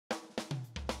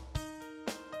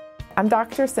I'm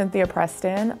Dr. Cynthia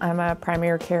Preston. I'm a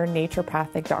primary care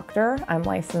naturopathic doctor. I'm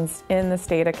licensed in the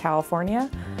state of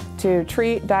California to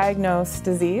treat, diagnose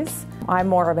disease. I'm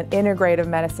more of an integrative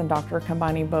medicine doctor,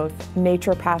 combining both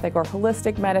naturopathic or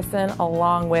holistic medicine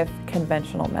along with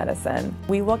conventional medicine.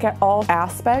 We look at all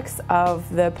aspects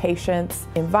of the patient's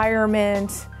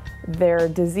environment, their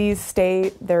disease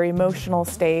state, their emotional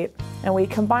state, and we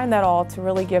combine that all to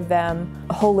really give them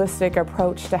a holistic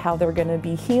approach to how they're going to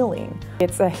be healing.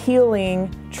 It's a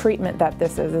healing treatment that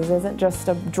this is. This isn't just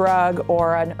a drug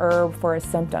or an herb for a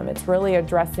symptom. It's really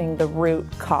addressing the root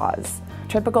cause.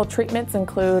 Typical treatments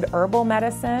include herbal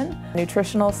medicine,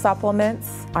 nutritional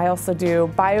supplements. I also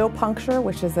do biopuncture,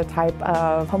 which is a type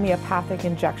of homeopathic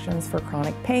injections for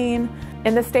chronic pain.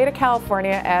 In the state of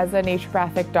California, as a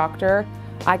naturopathic doctor,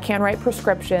 I can write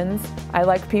prescriptions. I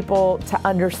like people to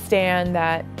understand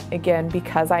that, again,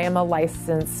 because I am a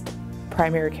licensed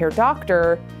primary care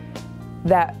doctor,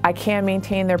 that I can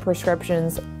maintain their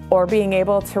prescriptions or being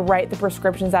able to write the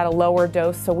prescriptions at a lower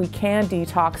dose so we can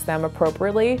detox them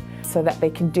appropriately so that they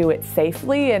can do it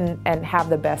safely and have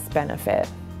the best benefit.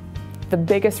 The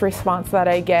biggest response that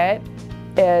I get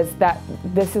is that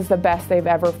this is the best they've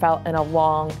ever felt in a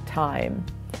long time.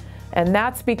 And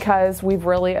that's because we've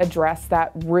really addressed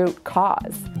that root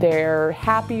cause. They're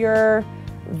happier,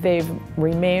 they've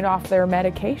remained off their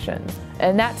medications.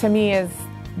 And that to me is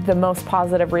the most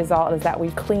positive result, is that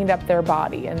we've cleaned up their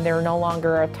body and they're no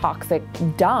longer a toxic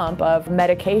dump of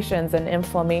medications and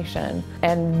inflammation.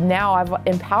 And now I've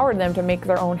empowered them to make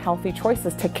their own healthy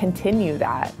choices to continue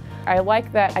that. I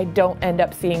like that I don't end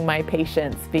up seeing my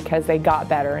patients because they got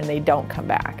better and they don't come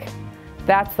back.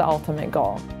 That's the ultimate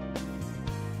goal.